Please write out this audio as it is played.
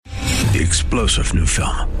The explosive new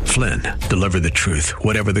film, Flynn, deliver the truth,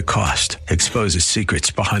 whatever the cost, exposes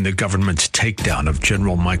secrets behind the government's takedown of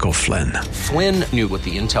General Michael Flynn. Flynn knew what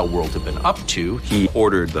the intel world had been up to. He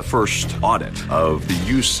ordered the first audit of the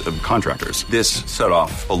use of contractors. This set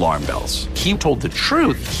off alarm bells. He told the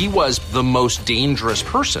truth. He was the most dangerous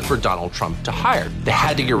person for Donald Trump to hire. They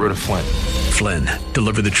had to get rid of Flynn. Flynn,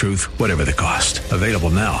 deliver the truth, whatever the cost. Available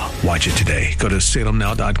now. Watch it today. Go to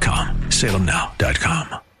salemnow.com.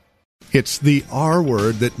 salemnow.com. It's the R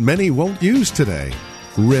word that many won't use today.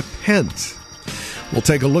 Repent. We'll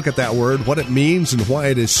take a look at that word, what it means, and why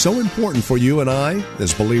it is so important for you and I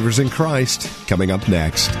as believers in Christ, coming up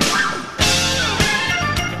next.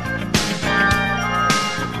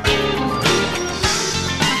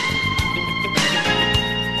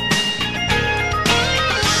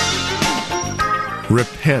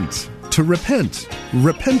 Repent. To repent.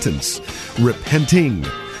 Repentance. Repenting.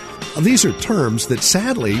 These are terms that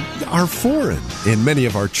sadly are foreign in many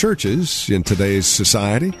of our churches in today's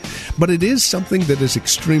society, but it is something that is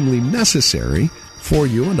extremely necessary for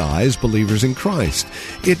you and I as believers in Christ.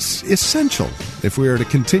 It's essential if we are to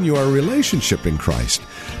continue our relationship in Christ,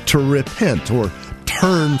 to repent or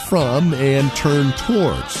turn from and turn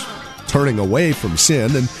towards, turning away from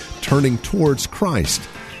sin and turning towards Christ,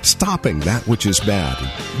 stopping that which is bad,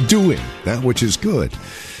 doing that which is good.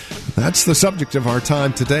 That's the subject of our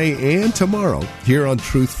time today and tomorrow here on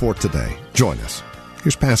Truth for Today. Join us.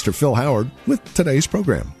 Here's Pastor Phil Howard with today's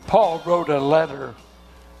program. Paul wrote a letter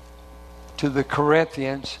to the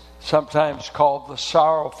Corinthians, sometimes called the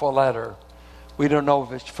sorrowful letter. We don't know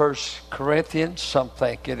if it's First Corinthians. Some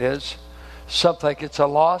think it is. Some think it's a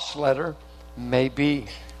lost letter. Maybe.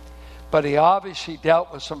 But he obviously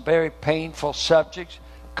dealt with some very painful subjects.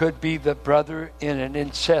 Could be the brother in an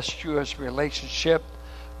incestuous relationship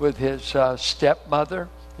with his stepmother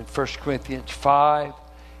in 1 Corinthians 5.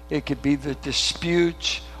 It could be the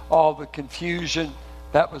disputes, all the confusion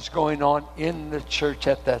that was going on in the church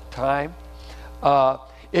at that time.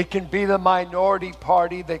 It can be the minority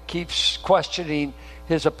party that keeps questioning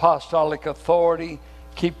his apostolic authority,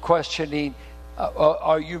 keep questioning,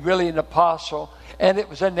 are you really an apostle? And it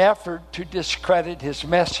was an effort to discredit his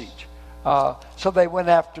message. So they went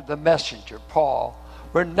after the messenger, Paul.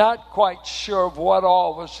 We're not quite sure of what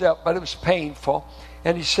all was said, but it was painful.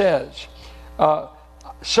 And he says,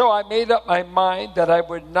 so I made up my mind that I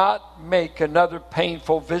would not make another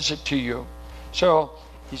painful visit to you. So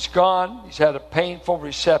he's gone. He's had a painful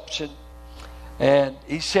reception. And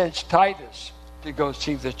he sends Titus to go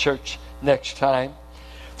see the church next time.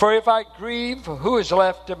 For if I grieve, who is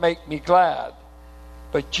left to make me glad?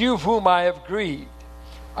 But you whom I have grieved.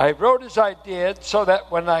 I wrote as I did so that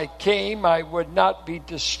when I came I would not be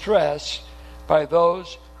distressed by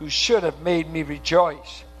those who should have made me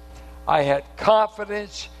rejoice. I had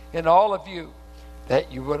confidence in all of you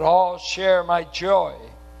that you would all share my joy.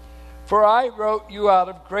 For I wrote you out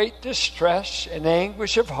of great distress and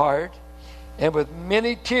anguish of heart and with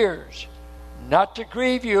many tears, not to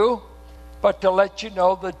grieve you, but to let you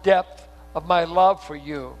know the depth of my love for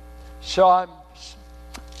you. So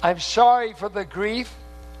I'm sorry for the grief.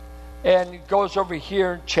 And it goes over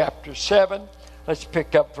here in chapter 7. Let's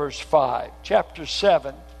pick up verse 5. Chapter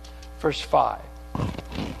 7, verse 5.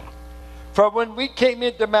 For when we came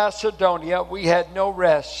into Macedonia, we had no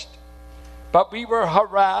rest, but we were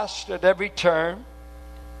harassed at every turn.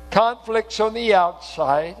 Conflicts on the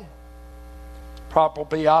outside,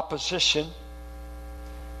 probably opposition.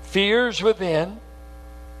 Fears within.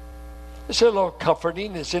 It's a little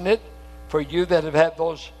comforting, isn't it? For you that have had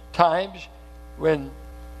those times when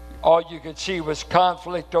all you could see was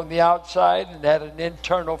conflict on the outside and had an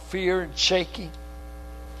internal fear and shaking.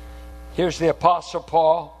 Here's the Apostle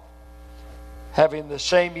Paul having the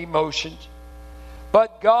same emotions.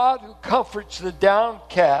 But God, who comforts the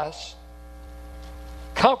downcast,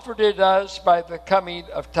 comforted us by the coming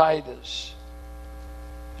of Titus.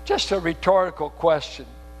 Just a rhetorical question.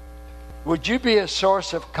 Would you be a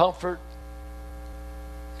source of comfort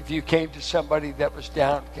if you came to somebody that was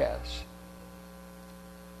downcast?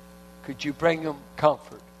 Could you bring them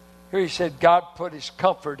comfort? Here he said God put his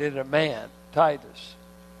comfort in a man, Titus.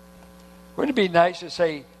 Wouldn't it be nice to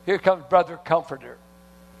say, here comes Brother Comforter,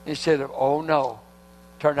 instead of, oh no,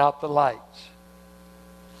 turn out the lights,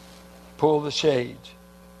 pull the shades.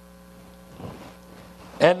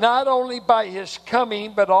 And not only by his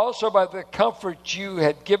coming, but also by the comfort you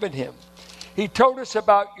had given him. He told us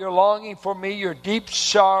about your longing for me, your deep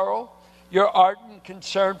sorrow, your ardent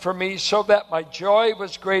concern for me, so that my joy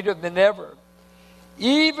was greater than ever.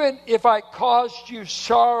 Even if I caused you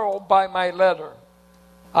sorrow by my letter,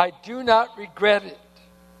 I do not regret it,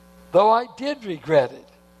 though I did regret it.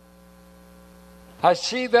 I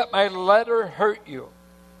see that my letter hurt you,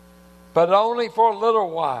 but only for a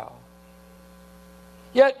little while.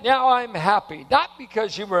 Yet now I'm happy, not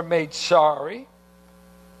because you were made sorry,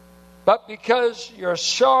 but because your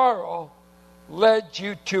sorrow led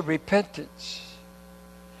you to repentance.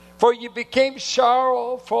 For you became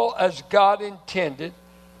sorrowful as God intended,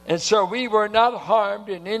 and so we were not harmed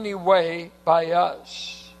in any way by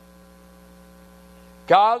us.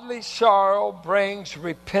 Godly sorrow brings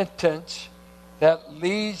repentance that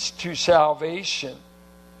leads to salvation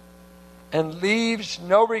and leaves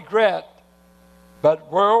no regret,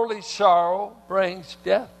 but worldly sorrow brings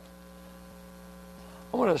death.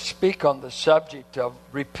 I want to speak on the subject of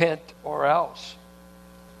repent or else.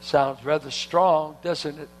 Sounds rather strong,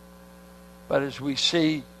 doesn't it? But as we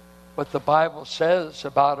see what the Bible says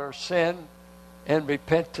about our sin and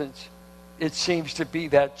repentance, it seems to be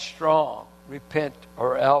that strong. Repent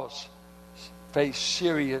or else face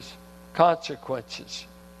serious consequences.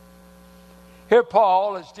 Here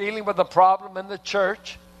Paul is dealing with a problem in the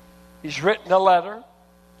church. He's written a letter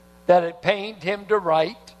that it pained him to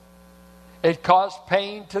write. It caused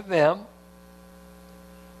pain to them.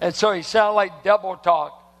 And so he sounded like double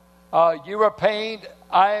talk. You were pained,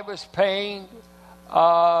 I was pained.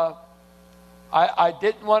 I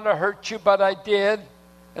didn't want to hurt you, but I did.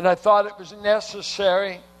 And I thought it was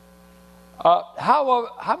necessary.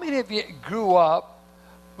 How many of you grew up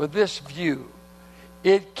with this view?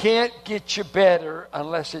 It can't get you better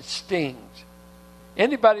unless it stings.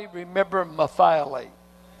 Anybody remember methylate?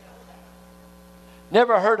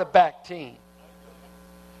 Never heard of Bactine.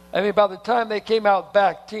 I mean, by the time they came out with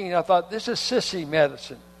Bactine, I thought, this is sissy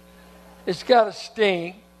medicine. It's got to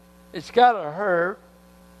sting. It's got to hurt.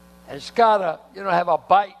 It's got to, have a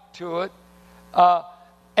bite to it.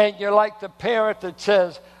 And you're like the parent that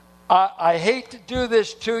says, I hate to do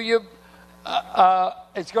this to you.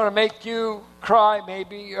 It's going to make you cry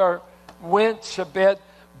maybe or wince a bit,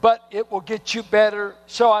 but it will get you better,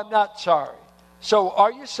 so I'm not sorry. So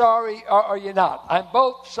are you sorry or are you not? I'm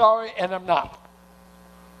both sorry and I'm not.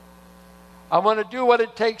 I want to do what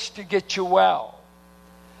it takes to get you well.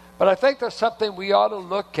 But I think there's something we ought to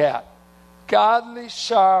look at. Godly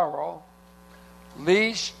sorrow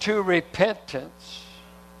leads to repentance,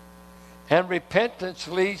 and repentance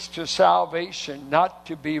leads to salvation, not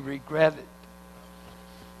to be regretted.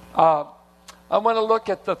 I want to look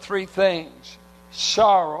at the three things: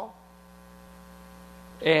 sorrow,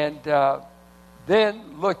 and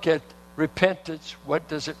then look at repentance. What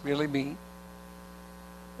does it really mean?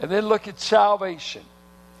 And then look at salvation.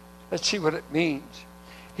 Let's see what it means.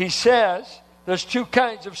 He says there's two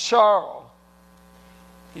kinds of sorrow.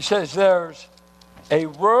 He says there's a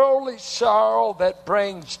worldly sorrow that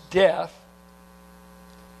brings death,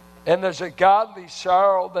 and there's a godly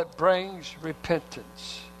sorrow that brings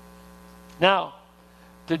repentance. Now,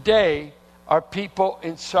 today, are people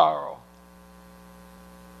in sorrow?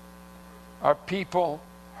 Are people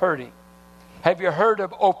hurting? Have you heard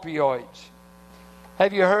of opioids?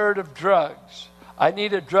 Have you heard of drugs? I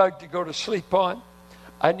need a drug to go to sleep on.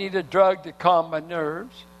 I need a drug to calm my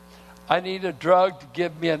nerves. I need a drug to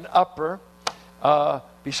give me an upper.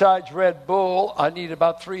 Besides Red Bull, I need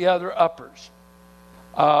about 3 other uppers.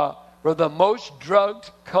 We're the most drugged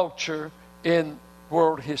culture in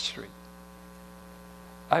world history.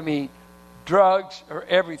 I mean, drugs are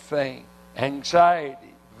everything.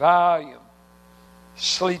 Anxiety, Valium,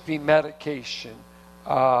 sleeping medication,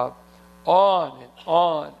 on and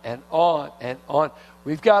on and on and on.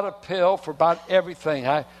 We've got a pill for about everything.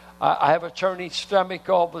 I have a churning stomach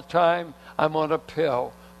all the time. I'm on a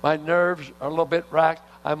pill. My nerves are a little bit racked.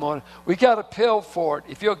 We got a pill for it.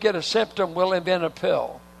 If you'll get a symptom, we'll invent a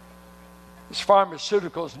pill. This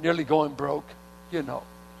pharmaceuticals nearly going broke,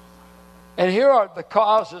 And here are the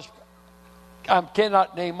causes. I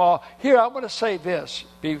cannot name all. Here, I want to say this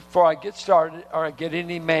before I get started or I get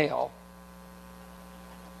any mail.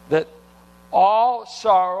 That all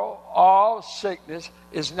sorrow, all sickness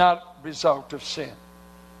is not a result of sin.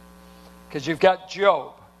 Because you've got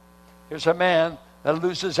Job. Here's a man that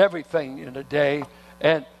loses everything in a day.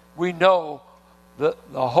 And we know the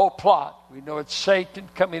whole plot. We know it's Satan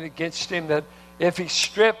coming against him, that if he's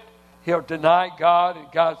stripped, he'll deny God.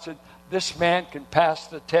 And God said, this man can pass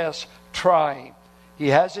the test. Try him. He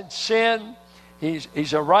hasn't sinned.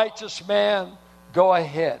 He's a righteous man. Go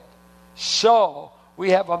ahead. So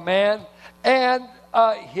we have a man and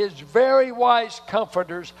his very wise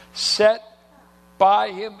comforters sat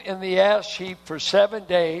by him in the ash heap for 7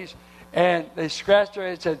 days, and they scratched their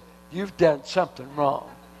head and said, you've done something wrong.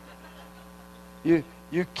 You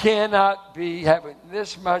cannot be having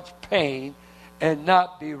this much pain and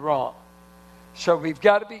not be wrong. So we've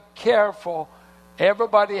got to be careful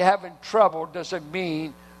Everybody having trouble doesn't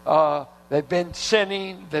mean they've been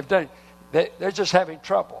sinning. They're just having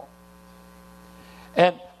trouble.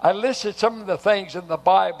 And I listed some of the things in the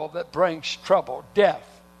Bible that brings trouble. Death.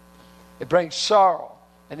 It brings sorrow.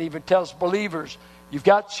 And even tells believers, you've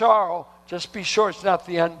got sorrow, just be sure it's not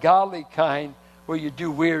the ungodly kind where you do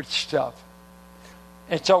weird stuff.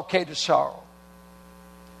 It's okay to sorrow.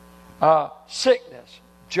 Sickness.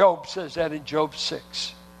 Job says that in Job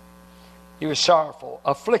 6. He was sorrowful.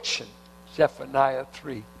 Affliction. Zephaniah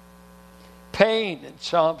 3. Pain in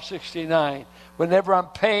Psalm 69. Whenever I'm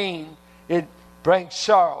pain, it brings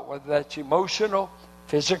sorrow, whether that's emotional,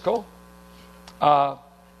 physical.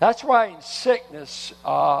 That's why in sickness,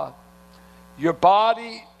 your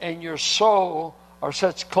body and your soul are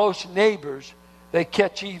such close neighbors, they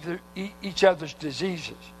catch each other's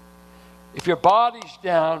diseases. If your body's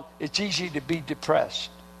down, it's easy to be depressed,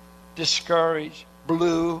 discouraged,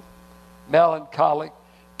 blue, melancholic.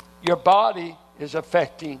 Your body is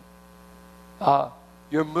affecting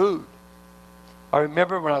your mood. I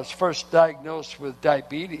remember when I was first diagnosed with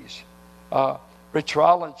diabetes, Rich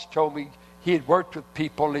Rollins told me he had worked with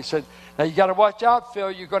people, and he said, now you got to watch out,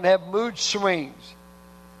 Phil, you're going to have mood swings.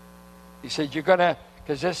 He said, you're going to,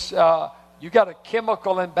 because this, you got a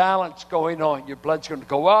chemical imbalance going on. Your blood's going to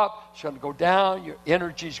go up, it's going to go down, your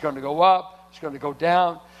energy's going to go up, it's going to go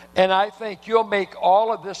down. And I think you'll make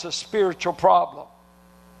all of this a spiritual problem.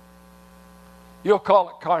 You'll call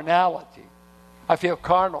it carnality. I feel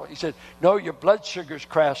carnal. He said, no, your blood sugar's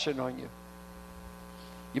crashing on you.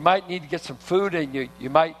 You might need to get some food in you. You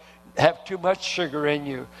might have too much sugar in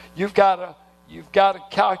you. You've got to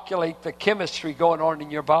calculate the chemistry going on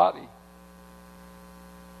in your body.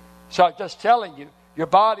 So I'm just telling you, your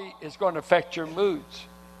body is going to affect your moods.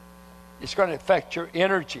 It's going to affect your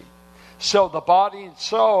energy. So the body and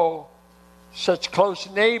soul, such close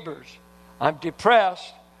neighbors. I'm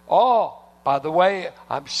depressed. Oh, by the way,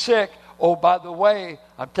 I'm sick. Oh, by the way,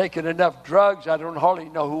 I'm taking enough drugs, I don't hardly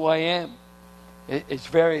know who I am. It's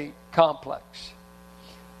very complex.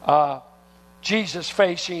 Jesus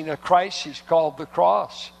facing a crisis called the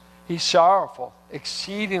cross. He's sorrowful,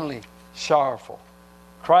 exceedingly sorrowful.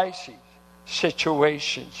 Crises,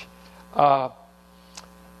 situations. And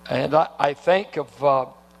I think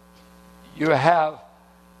of, you have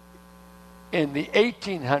in the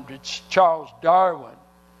 1800s, Charles Darwin,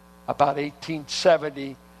 about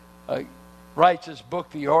 1870, writes his book,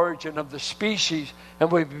 The Origin of the Species, and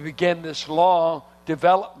we begin this long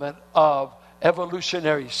development of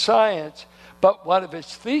evolutionary science. But one of his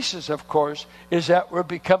theses, of course, is that we're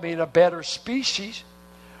becoming a better species.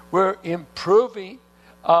 We're improving.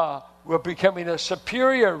 We're becoming a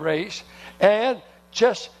superior race. And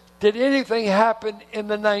just did anything happen in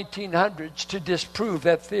the 1900s to disprove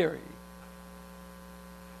that theory?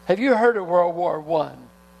 Have you heard of World War I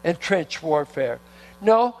and trench warfare?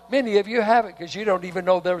 No, many of you haven't, because you don't even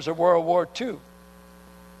know there was a World War II.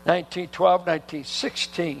 1912,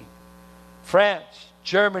 1916. France,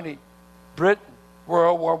 Germany, Britain,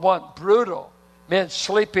 World War I. Brutal. Men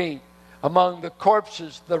sleeping among the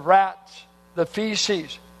corpses, the rats, the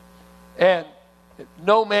feces. And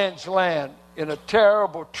no man's land in a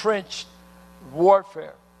terrible trench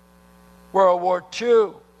warfare. World War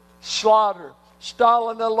II, slaughter.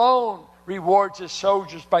 Stalin alone rewards his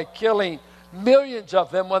soldiers by killing millions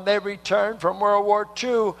of them when they returned from World War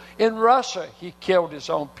II. In Russia, he killed his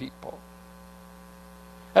own people.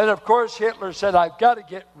 And of course, Hitler said, I've got to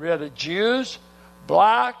get rid of Jews,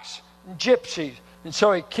 blacks, and gypsies. And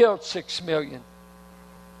so he killed 6 million.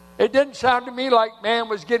 It didn't sound to me like man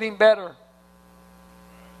was getting better.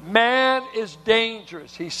 Man is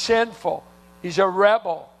dangerous. He's sinful. He's a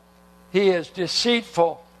rebel. He is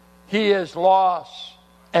deceitful. He is lost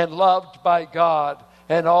and loved by God.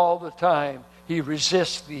 And all the time, he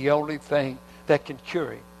resists the only thing that can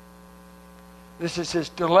cure him. This is his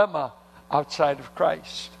dilemma outside of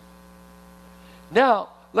Christ. Now,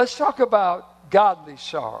 let's talk about godly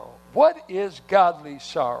sorrow. What is godly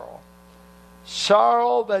sorrow?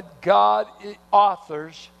 Sorrow that God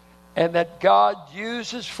authors and that God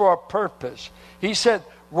uses for a purpose. He said,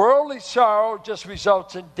 worldly sorrow just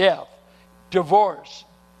results in death, divorce,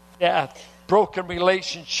 death, broken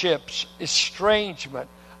relationships, estrangement,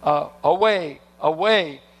 away.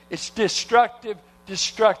 It's destructive.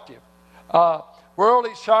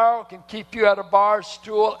 Worldly sorrow can keep you at a bar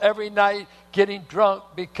stool every night getting drunk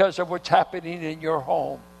because of what's happening in your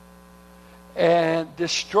home. And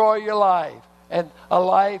destroy your life. And a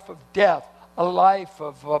life of death. A life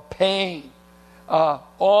of pain.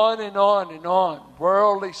 On and on and on.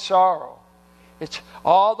 Worldly sorrow. It's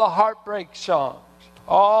all the heartbreak songs.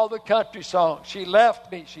 All the country songs. She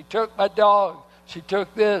left me. She took my dog. she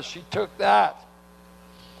took this, she took that.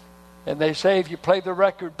 And they say if you play the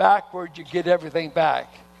record backwards, you get everything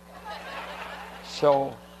back.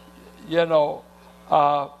 So,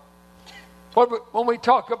 when we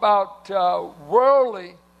talk about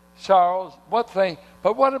worldly sorrows, one thing,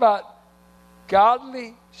 but what about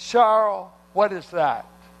godly sorrow? What is that?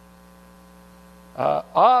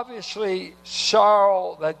 Obviously,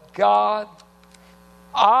 sorrow that God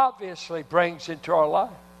obviously brings into our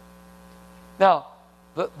life. Now,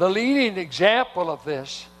 the leading example of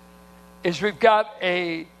this is we've got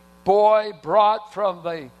a boy brought from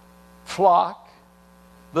the flock,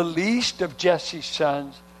 the least of Jesse's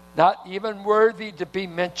sons, not even worthy to be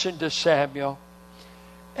mentioned to Samuel.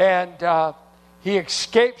 And he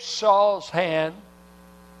escapes Saul's hand.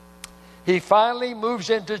 He finally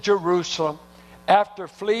moves into Jerusalem after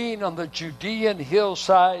fleeing on the Judean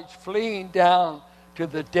hillsides, fleeing down to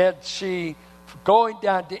the Dead Sea, going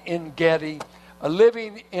down to En-Gedi,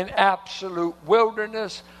 living in absolute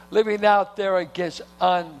wilderness, living out there against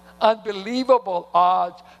unbelievable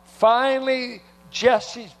odds. Finally,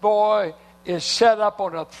 Jesse's boy is set up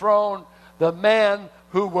on a throne, the man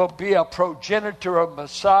who will be a progenitor of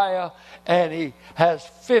Messiah, and he has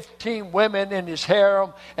 15 women in his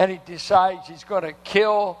harem, and he decides he's going to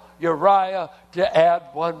kill Uriah to add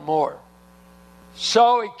one more.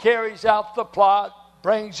 So he carries out the plot,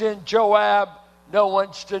 brings in Joab, no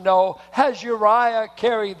one's to know, has Uriah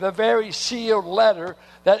carry the very sealed letter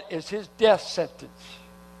that is his death sentence.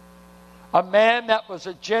 A man that was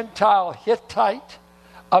a Gentile Hittite,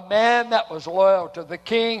 a man that was loyal to the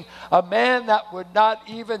king, a man that would not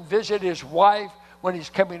even visit his wife when he's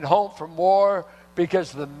coming home from war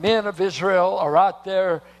because the men of Israel are out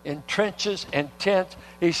there in trenches and tents.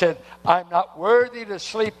 He said, I'm not worthy to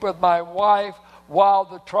sleep with my wife while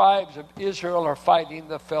the tribes of Israel are fighting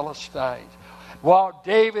the Philistines, while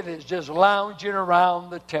David is just lounging around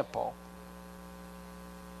the temple,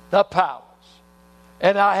 the palace.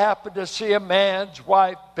 And I happened to see a man's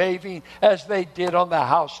wife bathing as they did on the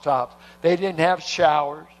housetops. They didn't have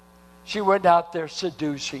showers. She went out there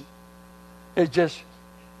seducing. It's just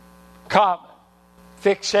common.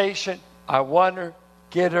 Fixation. I want her,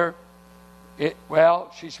 get her.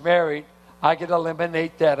 Well, she's married. I can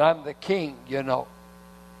eliminate that. I'm the king,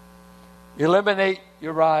 Eliminate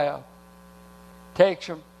Uriah. Takes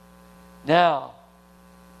him. Now,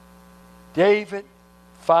 David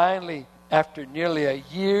finally, after nearly a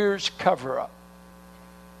year's cover-up,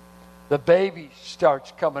 the baby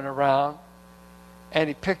starts coming around, and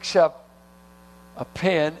he picks up a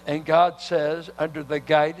pen, and God says, under the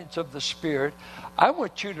guidance of the Spirit, I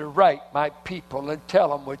want you to write my people and tell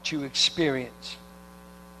them what you experienced.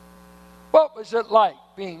 What was it like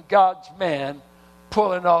being God's man,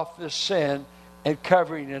 pulling off this sin and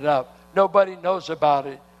covering it up? Nobody knows about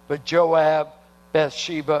it but Joab,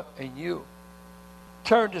 Bathsheba, and you.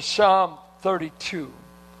 Turn to Psalm 32.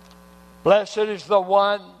 Blessed is the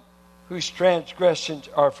one whose transgressions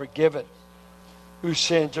are forgiven, whose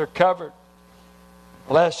sins are covered.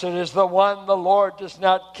 Blessed is the one the Lord does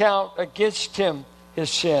not count against him his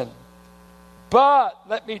sin. But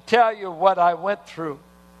let me tell you what I went through.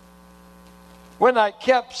 When I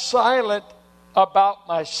kept silent about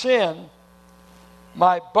my sin,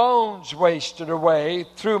 my bones wasted away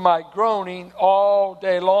through my groaning all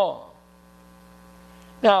day long.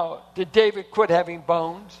 Now, did David quit having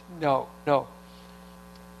bones? No.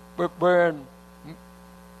 We're in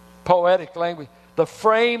poetic language. The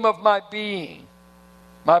frame of my being,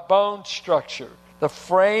 my bone structure, the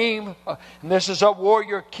frame, and this is a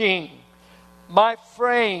warrior king. My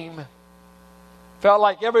frame felt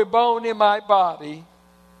like every bone in my body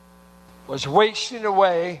was wasting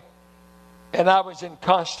away, and I was in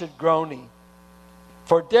constant groaning.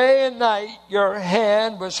 For day and night your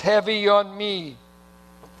hand was heavy on me.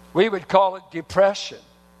 We would call it depression.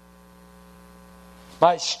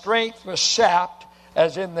 My strength was sapped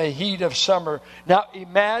as in the heat of summer. Now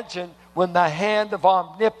imagine when the hand of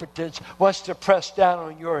omnipotence wants to press down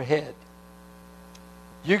on your head.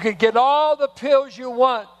 You can get all the pills you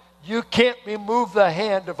want. You can't remove the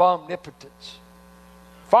hand of omnipotence.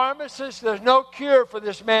 Pharmacists, there's no cure for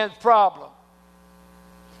this man's problem.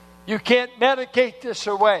 You can't medicate this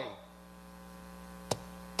away.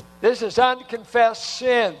 This is unconfessed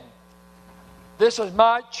sin. This is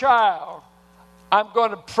my child. I'm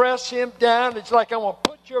going to press him down. It's like I'm going to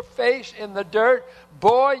put your face in the dirt.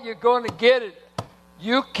 Boy, you're going to get it.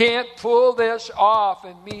 You can't pull this off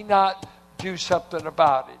and me not do something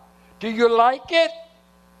about it. Do you like it?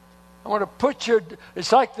 I want to put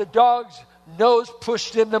it's like the dog's nose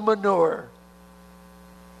pushed in the manure.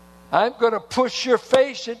 I'm going to push your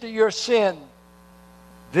face into your sin.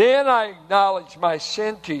 Then I acknowledged my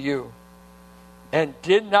sin to you and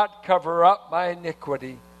did not cover up my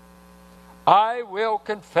iniquity. I will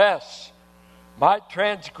confess my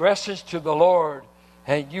transgressions to the Lord,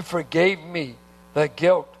 and you forgave me the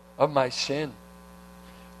guilt of my sin.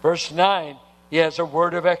 Verse 9, he has a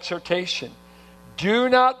word of exhortation. Do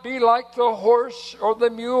not be like the horse or the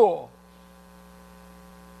mule.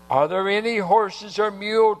 Are there any horses or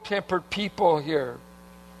mule-tempered people here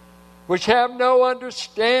which have no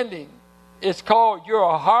understanding? It's called you're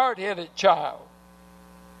a hard-headed child,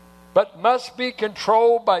 but must be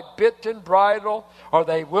controlled by bit and bridle, or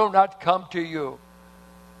they will not come to you.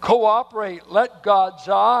 Cooperate. Let God's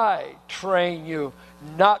eye train you,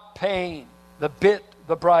 not pain, the bit,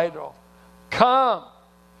 the bridle. Come.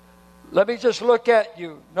 Let me just look at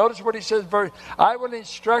you. Notice what he says. I will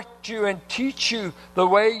instruct you and teach you the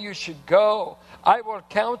way you should go. I will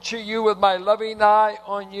counsel you with my loving eye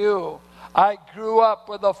on you. I grew up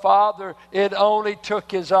with a father. It only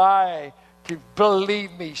took his eye to,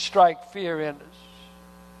 believe me, strike fear in us.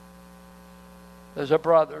 There's a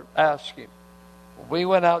brother, ask him. We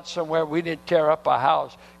went out somewhere, we didn't tear up a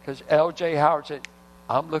house because L.J. Howard said,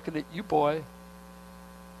 I'm looking at you, boy.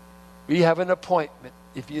 We have an appointment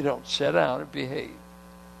if you don't sit down and behave.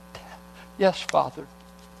 Yes, Father.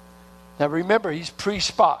 Now remember, he's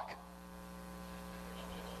pre-Spock.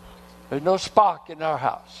 There's no Spock in our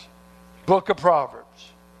house. Book of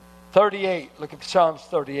Proverbs 38. Look at Psalms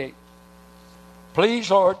 38.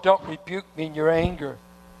 Please, Lord, don't rebuke me in your anger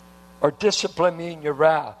or discipline me in your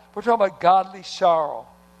wrath. We're talking about godly sorrow.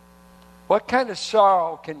 What kind of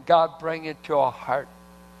sorrow can God bring into our heart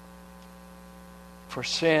for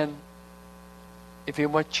sin if he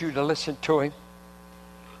wants you to listen to him?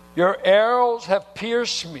 Your arrows have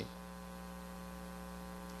pierced me,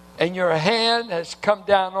 and your hand has come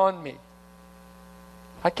down on me.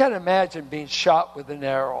 I can't imagine being shot with an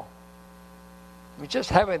arrow. I mean, just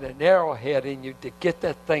having an arrowhead in you to get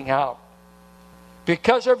that thing out.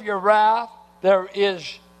 Because of your wrath, there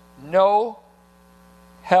is no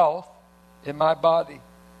health in my body.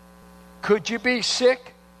 Could you be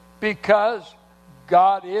sick because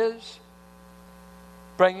God is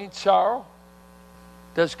bringing sorrow?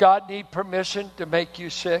 Does God need permission to make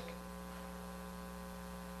you sick?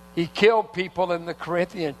 He killed people in the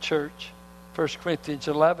Corinthian church, 1 Corinthians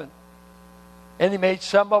 11. And he made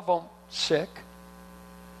some of them sick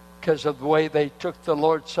because of the way they took the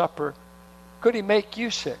Lord's Supper. Could he make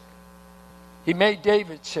you sick? He made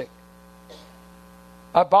David sick.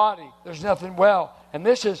 My body, there's nothing well. And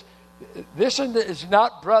this is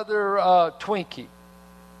not Brother Twinkie.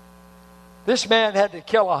 This man had to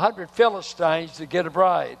kill 100 Philistines to get a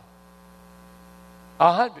bride.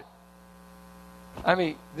 100. I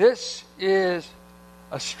mean, this is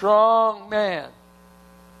a strong man.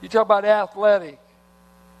 You talk about athletic.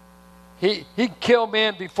 He killed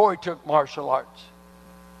men before he took martial arts.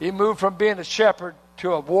 He moved from being a shepherd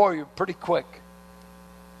to a warrior pretty quick.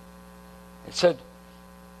 He said,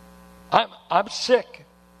 I'm sick.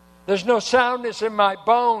 There's no soundness in my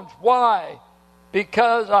bones. Why?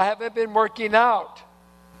 Because I haven't been working out.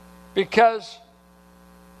 Because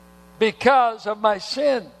of my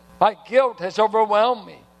sin. My guilt has overwhelmed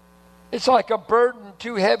me. It's like a burden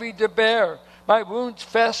too heavy to bear. My wounds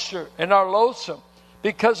fester and are loathsome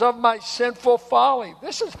because of my sinful folly.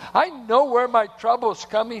 I know where my trouble is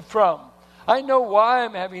coming from. I know why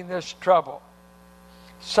I'm having this trouble.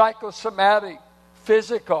 Psychosomatic,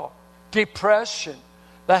 physical, depression,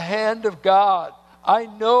 the hand of God. I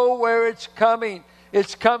know where it's coming.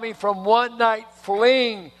 It's coming from one night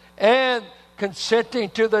fleeing and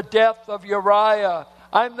consenting to the death of Uriah.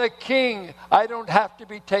 I'm the king. I don't have to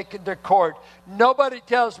be taken to court. Nobody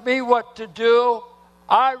tells me what to do.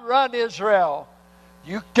 I run Israel.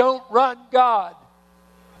 You don't run God.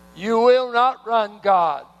 You will not run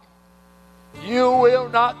God. You will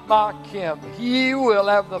not mock him. He will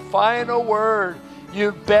have the final word.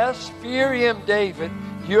 You best fear him, David.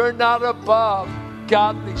 You're not above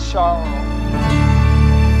godly sorrow.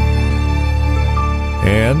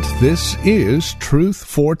 And this is Truth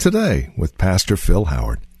for Today with Pastor Phil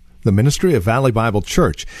Howard, the ministry of Valley Bible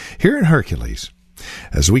Church here in Hercules.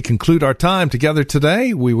 As we conclude our time together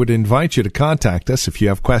today, we would invite you to contact us if you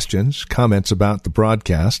have questions, comments about the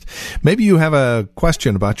broadcast. Maybe you have a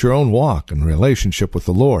question about your own walk and relationship with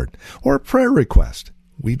the Lord, or a prayer request.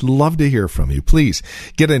 We'd love to hear from you. Please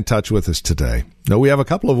get in touch with us today. Now, we have a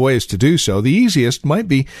couple of ways to do so. The easiest might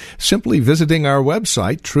be simply visiting our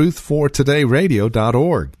website,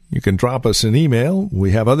 truthfortodayradio.org. You can drop us an email.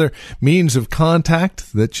 We have other means of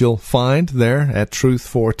contact that you'll find there at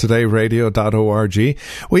truthfortodayradio.org.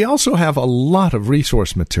 We also have a lot of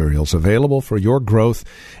resource materials available for your growth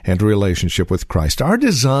and relationship with Christ. Our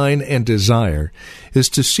design and desire is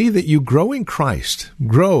to see that you grow in Christ,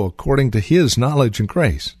 grow according to His knowledge and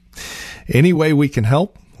grace. Any way we can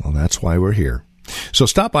help, well, that's why we're here. So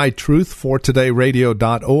stop by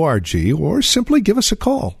truthfortodayradio.org or simply give us a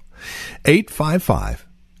call.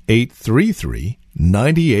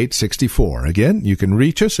 855-833-9864. Again, you can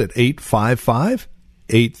reach us at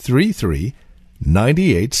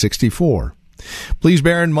 855-833-9864. Please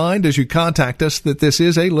bear in mind as you contact us that this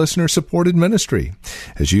is a listener-supported ministry.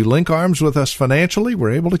 As you link arms with us financially,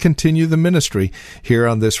 we're able to continue the ministry here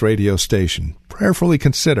on this radio station. Prayerfully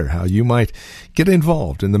consider how you might get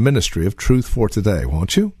involved in the ministry of Truth for Today,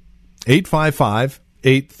 won't you?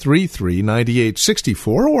 855-833-9864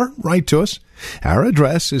 or write to us. Our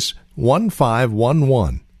address is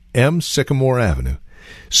 1511 M. Sycamore Avenue,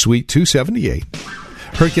 Suite 278,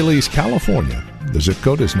 Hercules, California. The zip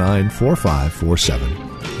code is 94547.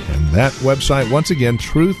 And that website, once again,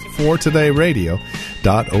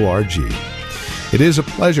 truthfortodayradio.org. It is a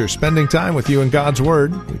pleasure spending time with you in God's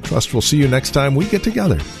Word. We trust we'll see you next time we get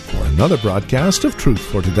together for another broadcast of Truth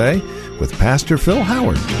for Today with Pastor Phil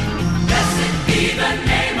Howard. Blessed be the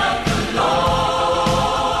name of the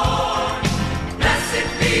Lord.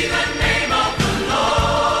 Blessed be the name of the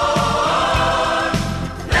Lord.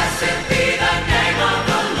 Blessed be the name of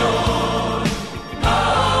the Lord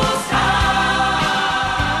Most High.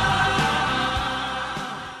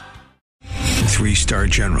 3-star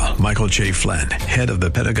General Michael J. Flynn, head of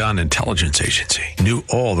the Pentagon Intelligence Agency, knew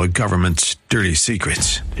all the government's dirty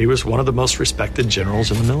secrets. He was one of the most respected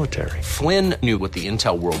generals in the military. Flynn knew what the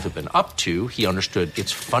intel world had been up to. He understood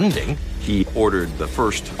its funding. He ordered the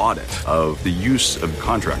first audit of the use of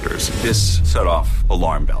contractors. This set off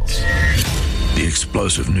alarm bells. The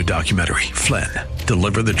explosive new documentary, Flynn,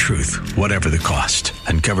 Deliver the Truth, Whatever the Cost,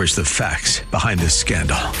 uncovers the facts behind this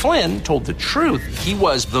scandal. Flynn told the truth. He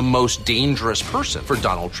was the most dangerous person for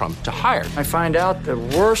Donald Trump to hire. I find out the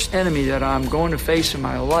worst enemy that I'm going to face in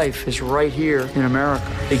my life is right here in America.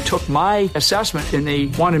 They took my assessment and they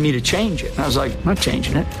wanted me to change it. And I was like, I'm not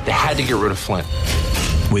changing it. They had to get rid of Flynn.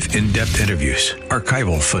 With in-depth interviews,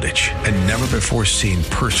 archival footage, and never-before-seen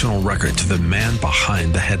personal records of the man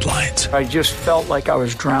behind the headlines. I just felt like I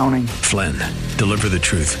was drowning. Flynn, Deliver the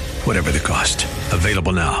Truth, Whatever the Cost.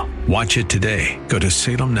 Available now. Watch it today. Go to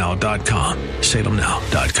salemnow.com.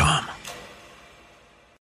 salemnow.com.